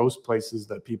been to most places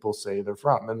that people say they're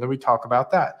from, and then we talk about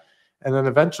that, and then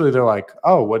eventually they're like,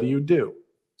 "Oh, what do you do?"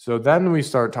 So then we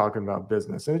start talking about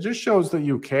business, and it just shows that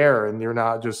you care, and you're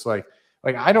not just like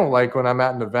I don't like when I'm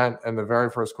at an event and the very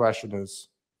first question is,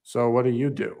 "So what do you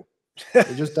do?"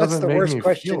 It just That's doesn't the make worst me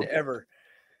question feel ever.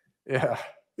 Yeah.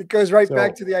 It goes right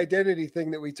back So to the identity thing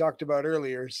that we talked about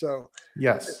earlier. So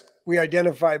yes. we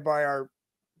identify by our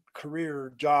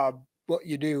career, job, what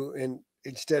you do, and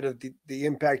instead of the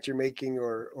impact you're making,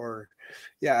 or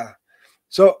yeah.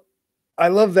 So I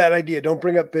love that idea. Don't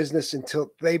bring up business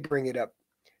until they bring it up.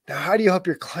 Now, how do you help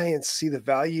your clients see the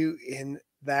value in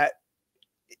that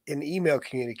in email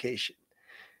communication?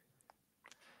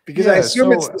 Because I Yeah.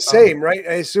 assume it's So the same, right?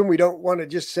 I assume we don't want to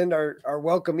just send our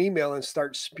welcome email and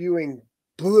start spewing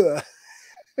blah.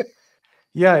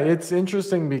 yeah, it's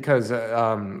interesting because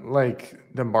like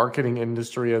the marketing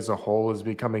industry as a whole is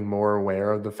becoming more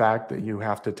aware of the fact that you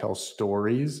have to tell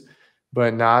stories,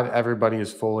 but not everybody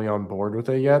is fully on board with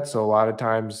it yet. So a lot of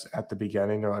times at the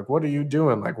beginning, they're like, "What are you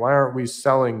doing? Like, why aren't we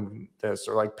selling this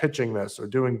or like pitching this or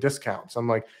doing discounts?" I'm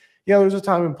like, "Yeah, there's a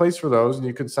time and place for those, and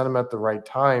you can send them at the right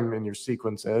time in your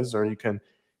sequences, or you can,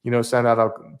 send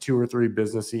out 2 or 3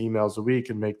 business emails a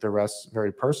week and make the rest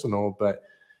very personal." But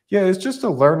yeah, it's just a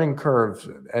learning curve,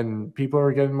 and people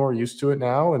are getting more used to it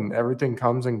now, and everything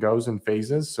comes and goes in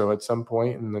phases. So at some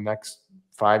point in the next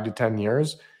 5 to 10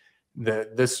 years,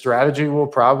 this strategy will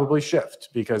probably shift,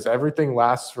 because everything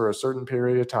lasts for a certain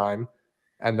period of time,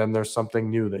 and then there's something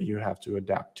new that you have to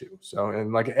adapt to. So,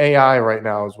 and like AI right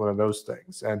now is one of those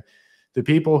things. And the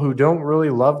people who don't really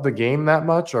love the game that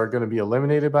much are going to be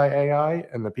eliminated by AI,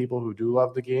 and the people who do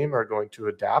love the game are going to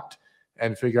adapt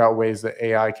and figure out ways that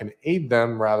AI can aid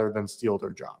them rather than steal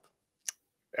their job.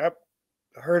 Yep.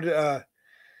 I heard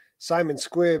Simon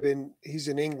Squibb, and he's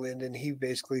in England, and he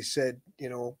basically said,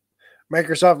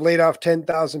 Microsoft laid off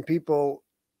 10,000 people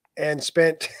and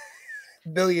spent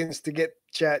billions to get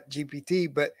Chat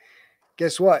GPT, but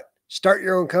guess what? Start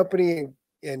your own company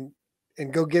and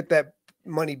go get that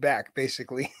money back,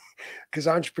 basically. Because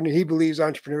he believes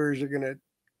entrepreneurs are going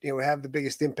to have the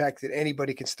biggest impact that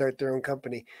anybody can start their own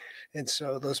company. And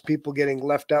so those people getting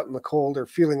left out in the cold, or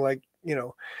feeling like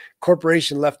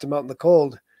corporation left them out in the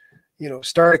cold,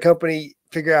 start a company,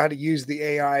 figure out how to use the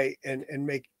AI and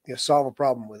make solve a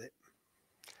problem with it.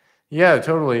 Yeah,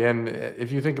 totally. And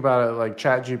if you think about it, like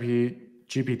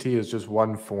GPT is just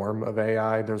one form of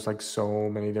AI. There's like so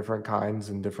many different kinds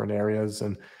in different areas.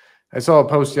 And I saw a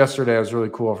post yesterday. It was really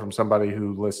cool, from somebody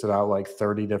who listed out like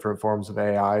 30 different forms of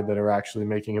AI that are actually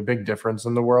making a big difference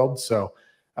in the world. So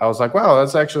I was like, wow,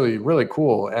 that's actually really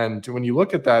cool. And when you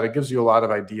look at that, it gives you a lot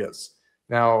of ideas.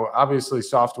 Now, obviously,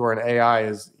 software and AI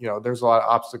is, there's a lot of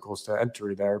obstacles to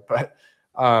entry there, but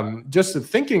just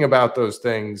thinking about those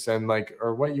things and like,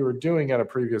 or what you were doing at a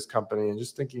previous company, and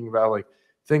just thinking about like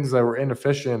things that were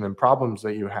inefficient and problems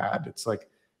that you had. It's like,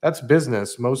 that's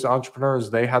business. Most entrepreneurs,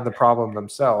 they had the problem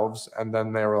themselves, and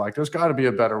then they were like, there's got to be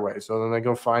a better way. So then they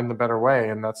go find the better way,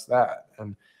 and that's that.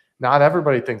 And not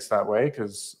everybody thinks that way,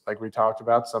 because like we talked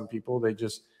about, some people,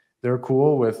 they're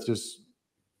cool with just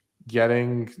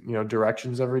getting,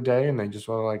 directions every day, and they just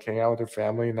want to like hang out with their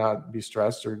family and not be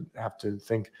stressed or have to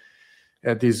think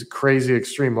at these crazy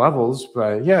extreme levels.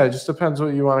 But yeah, it just depends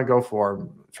what you want to go for.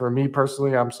 For me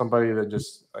personally, I'm somebody that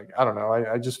just like, I don't know,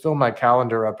 I just fill my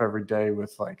calendar up every day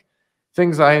with like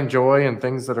things I enjoy and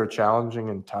things that are challenging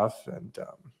and tough. And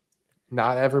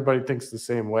not everybody thinks the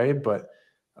same way, but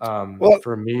Well,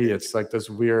 for me, it's like this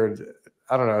weird,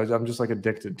 I don't know, I'm just like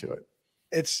addicted to it.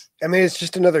 it's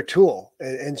just another tool,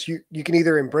 and you can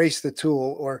either embrace the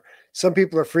tool, or some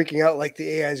people are freaking out like the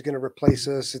AI is going to replace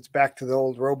us. It's back to the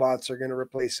old, robots are going to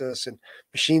replace us and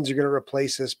machines are going to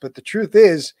replace us. But the truth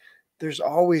is, there's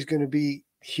always going to be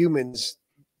humans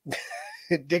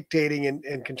dictating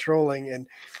and controlling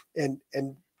and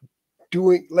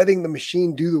letting the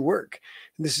machine do the work.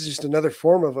 And this is just another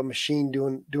form of a machine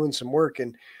doing some work.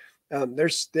 And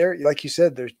like you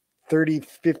said, there's 30,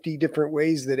 50 different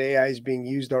ways that AI is being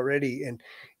used already. And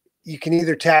you can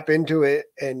either tap into it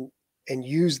and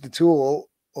use the tool,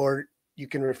 or you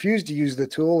can refuse to use the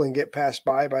tool and get passed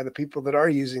by the people that are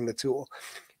using the tool.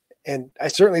 And I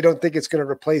certainly don't think it's going to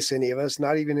replace any of us,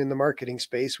 not even in the marketing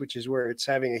space, which is where it's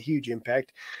having a huge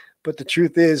impact. But the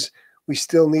truth is, we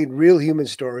still need real human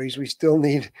stories. We still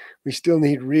need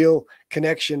real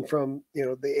connection from,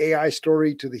 the AI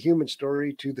story to the human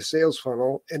story to the sales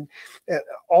funnel, and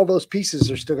all those pieces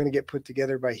are still going to get put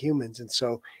together by humans. And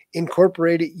so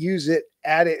incorporate it, use it,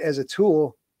 add it as a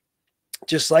tool,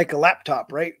 just like a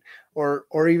laptop, right?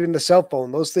 Or even the cell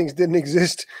phone. Those things didn't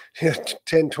exist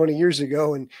 10, 20 years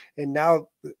ago. And now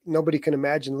nobody can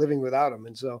imagine living without them.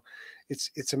 And so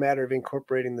it's a matter of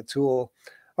incorporating the tool.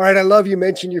 All right. I love you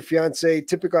mentioned your fiance.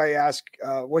 Typically I ask,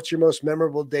 what's your most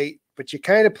memorable date, but you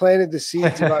kind of planted the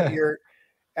seeds about your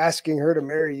asking her to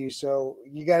marry you. So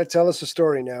you got to tell us a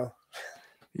story now.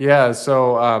 Yeah.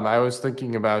 So I was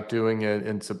thinking about doing it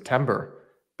in September,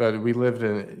 but we live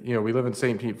in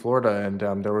St. Pete, Florida,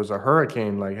 and there was a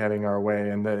hurricane like heading our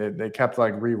way, and they kept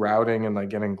like rerouting and like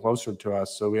getting closer to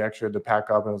us. So we actually had to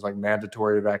pack up, and it was like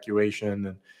mandatory evacuation.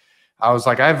 And I was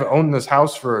like, I've owned this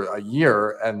house for a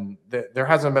year, and there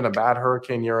hasn't been a bad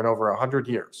hurricane year in over 100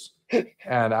 years.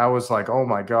 And I was like, oh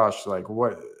my gosh, like,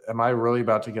 what am I really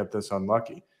about to get this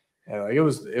unlucky? And like, it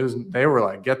was, they were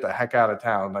like, get the heck out of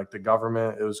town. Like the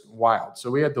government, it was wild.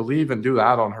 So we had to leave and do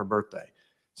that on her birthday.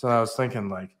 So I was thinking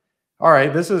like, all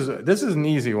right, this is an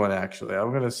easy one, actually. I'm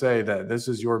going to say that this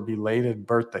is your belated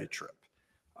birthday trip.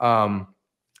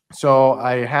 So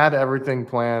I had everything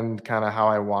planned kind of how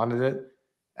I wanted it.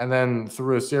 And then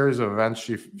through a series of events,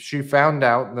 she found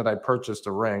out that I purchased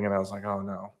a ring, and I was like, oh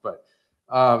no. But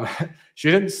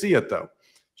she didn't see it though.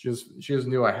 She just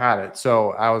knew I had it.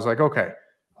 So I was like, okay.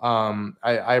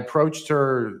 I approached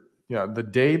her, the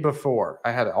day before.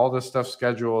 I had all this stuff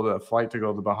scheduled, a flight to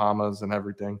go to the Bahamas and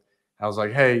everything. I was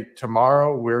like, hey,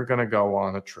 tomorrow we're going to go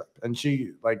on a trip. And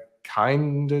she like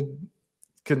kind of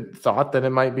thought that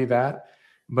it might be that.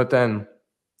 But then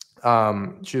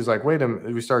she was like, wait a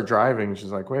minute. We start driving.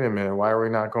 She's like, wait a minute. Why are we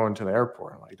not going to the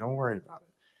airport? I'm like, don't worry about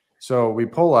it. So we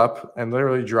pull up and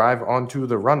literally drive onto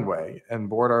the runway and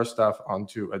board our stuff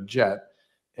onto a jet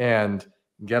and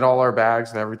get all our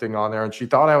bags and everything on there. And she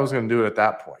thought I was going to do it at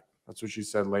that point. That's what she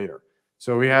said later.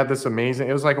 So we had this amazing,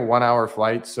 it was like a 1-hour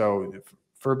flight. So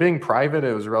for being private,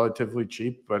 it was relatively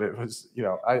cheap, but it was,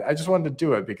 I just wanted to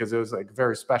do it because it was like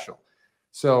very special.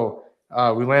 So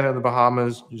we landed in the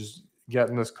Bahamas, just get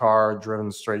in this car,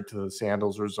 driven straight to the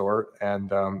Sandals Resort.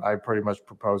 And I pretty much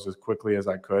proposed as quickly as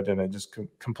I could. And it just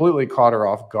completely caught her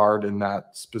off guard in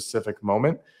that specific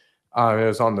moment. It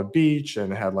was on the beach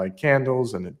and it had like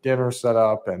candles and a dinner set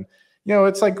up. And,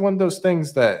 it's like one of those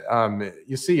things that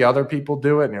you see other people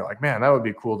do it and you're like, man, that would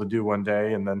be cool to do one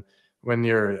day. And then when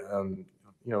you're,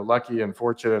 lucky and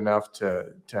fortunate enough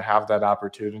to have that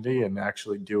opportunity and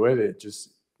actually do it, it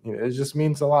just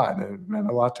means a lot. And it meant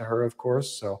a lot to her, of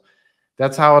course. So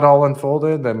that's how it all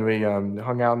unfolded. Then we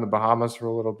hung out in the Bahamas for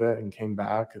a little bit and came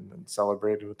back and then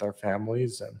celebrated with our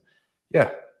families. And yeah.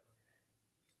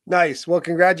 Nice. Well,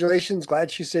 congratulations.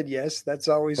 Glad she said yes. That's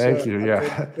always Thank you.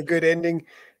 a good ending.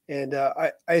 And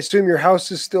I assume your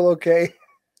house is still okay.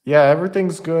 Yeah,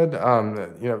 everything's good.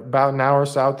 About an hour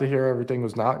south of here, everything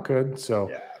was not good.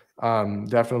 So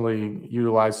definitely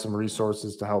utilize some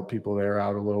resources to help people there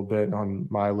out a little bit on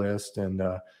my list. And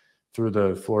through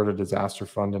the Florida Disaster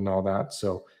Fund and all that.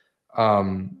 So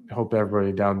hope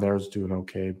everybody down there is doing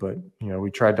okay. But,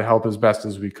 we tried to help as best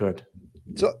as we could.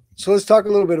 So let's talk a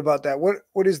little bit about that.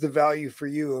 What is the value for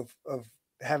you of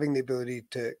having the ability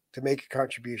to make a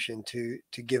contribution, to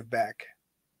give back?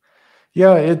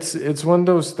 Yeah, it's one of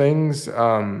those things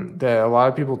that a lot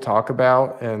of people talk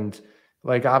about, and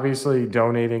like obviously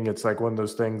donating, it's like one of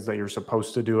those things that you're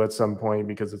supposed to do at some point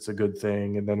because it's a good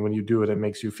thing, and then when you do it, it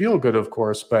makes you feel good, of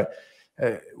course. But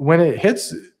when it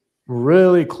hits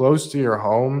really close to your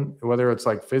home, whether it's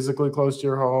like physically close to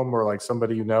your home or like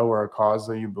somebody or a cause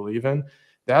that you believe in,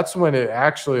 that's when it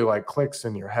actually like clicks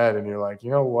in your head, and you're like,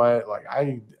 you know what? Like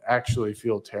I actually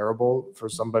feel terrible for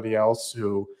somebody else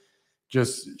who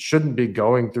just shouldn't be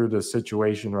going through this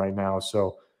situation right now.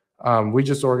 So we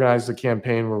just organized a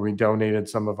campaign where we donated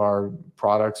some of our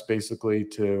products basically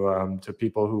to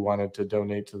people who wanted to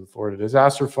donate to the Florida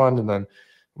Disaster Fund. And then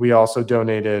we also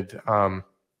donated an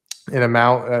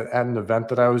amount at an event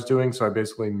that I was doing. So I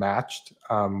basically matched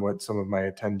what some of my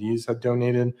attendees had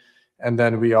donated. And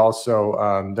then we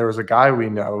also, there was a guy we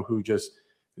know who just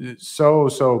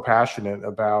so passionate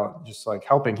about just like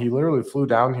helping. He literally flew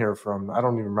down here from, I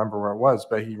don't even remember where it was,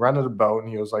 but he rented a boat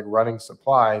and he was like running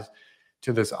supplies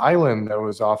to this island that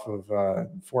was off of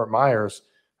Fort Myers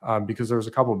because there was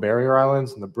a couple barrier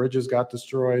islands and the bridges got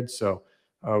destroyed. So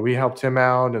we helped him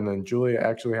out. And then Julia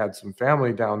actually had some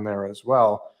family down there as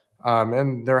well.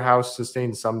 And their house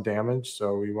sustained some damage.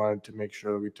 So we wanted to make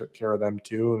sure that we took care of them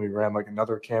too. And we ran like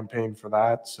another campaign for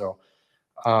that. So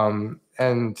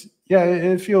and yeah,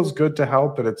 it feels good to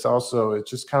help, but it's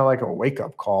just kind of like a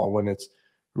wake-up call when it's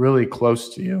really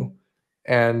close to you.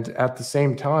 And at the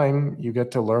same time, you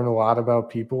get to learn a lot about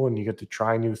people and you get to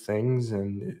try new things.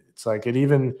 And it's like it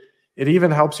even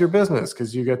helps your business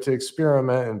because you get to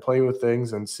experiment and play with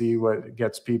things and see what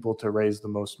gets people to raise the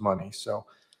most money. So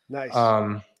nice.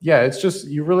 Yeah, it's just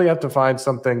you really have to find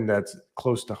something that's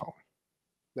close to home.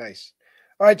 Nice.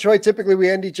 All right, Troy, typically we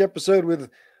end each episode with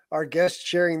our guests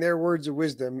sharing their words of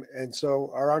wisdom. And so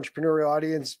our entrepreneurial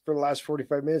audience for the last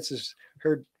 45 minutes has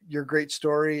heard your great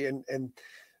story and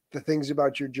the things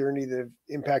about your journey that have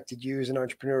impacted you as an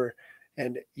entrepreneur.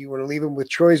 And you want to leave them with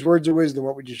Troy's words of wisdom.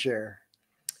 What would you share?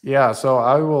 Yeah, so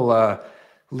I will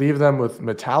leave them with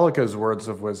Metallica's words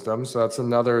of wisdom. So that's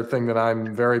another thing that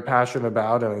I'm very passionate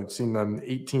about, and I've seen them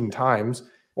 18 times.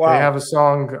 Wow. They have a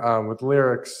song with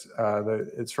lyrics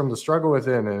that it's from The Struggle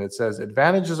Within, and it says,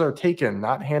 "Advantages are taken,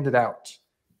 not handed out."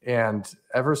 And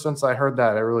ever since I heard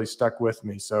that, it really stuck with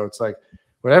me. So it's like,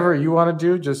 whatever you want to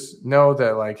do, just know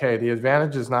that like, hey, the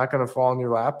advantage is not going to fall in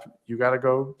your lap. You got to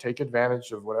go take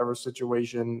advantage of whatever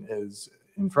situation is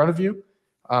in front of you.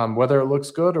 Whether it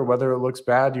looks good or whether it looks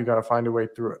bad, you got to find a way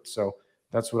through it. So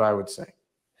that's what I would say.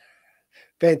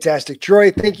 Fantastic. Troy,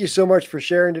 thank you so much for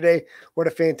sharing today. What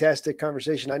a fantastic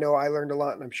conversation. I know I learned a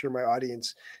lot, and I'm sure my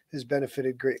audience has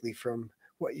benefited greatly from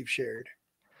what you've shared.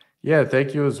 Yeah,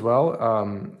 thank you as well.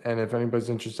 And if anybody's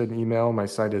interested in email, my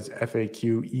site is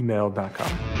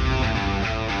faqemail.com.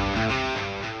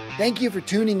 Thank you for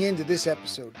tuning in to this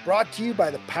episode, brought to you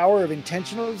by the power of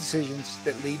intentional decisions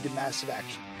that lead to massive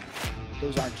action.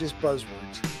 Those aren't just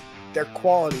buzzwords. They're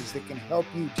qualities that can help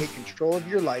you take control of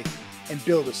your life and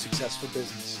build a successful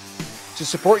business. To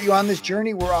support you on this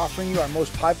journey, we're offering you our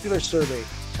most popular survey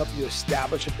to help you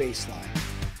establish a baseline.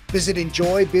 Visit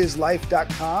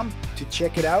enjoybizlife.com to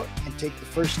check it out and take the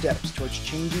first steps towards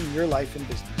changing your life and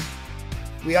business.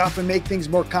 We often make things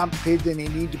more complicated than they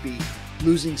need to be,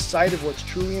 losing sight of what's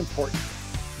truly important.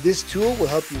 This tool will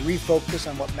help you refocus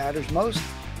on what matters most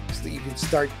so that you can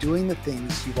start doing the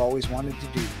things you've always wanted to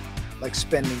do, like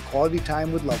spending quality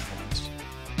time with loved ones.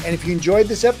 And if you enjoyed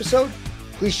this episode,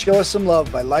 please show us some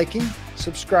love by liking,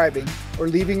 subscribing, or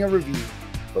leaving a review.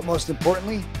 But most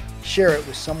importantly, share it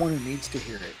with someone who needs to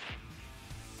hear it.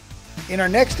 In our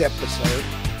next episode,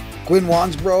 Quinn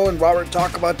Wansbrough and Robert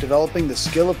talk about developing the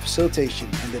skill of facilitation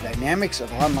and the dynamics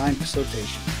of online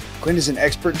facilitation. Quinn is an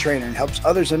expert trainer and helps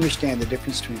others understand the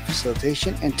difference between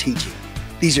facilitation and teaching.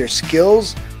 These are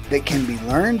skills that can be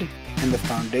learned, and the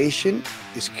foundation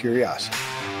is curiosity.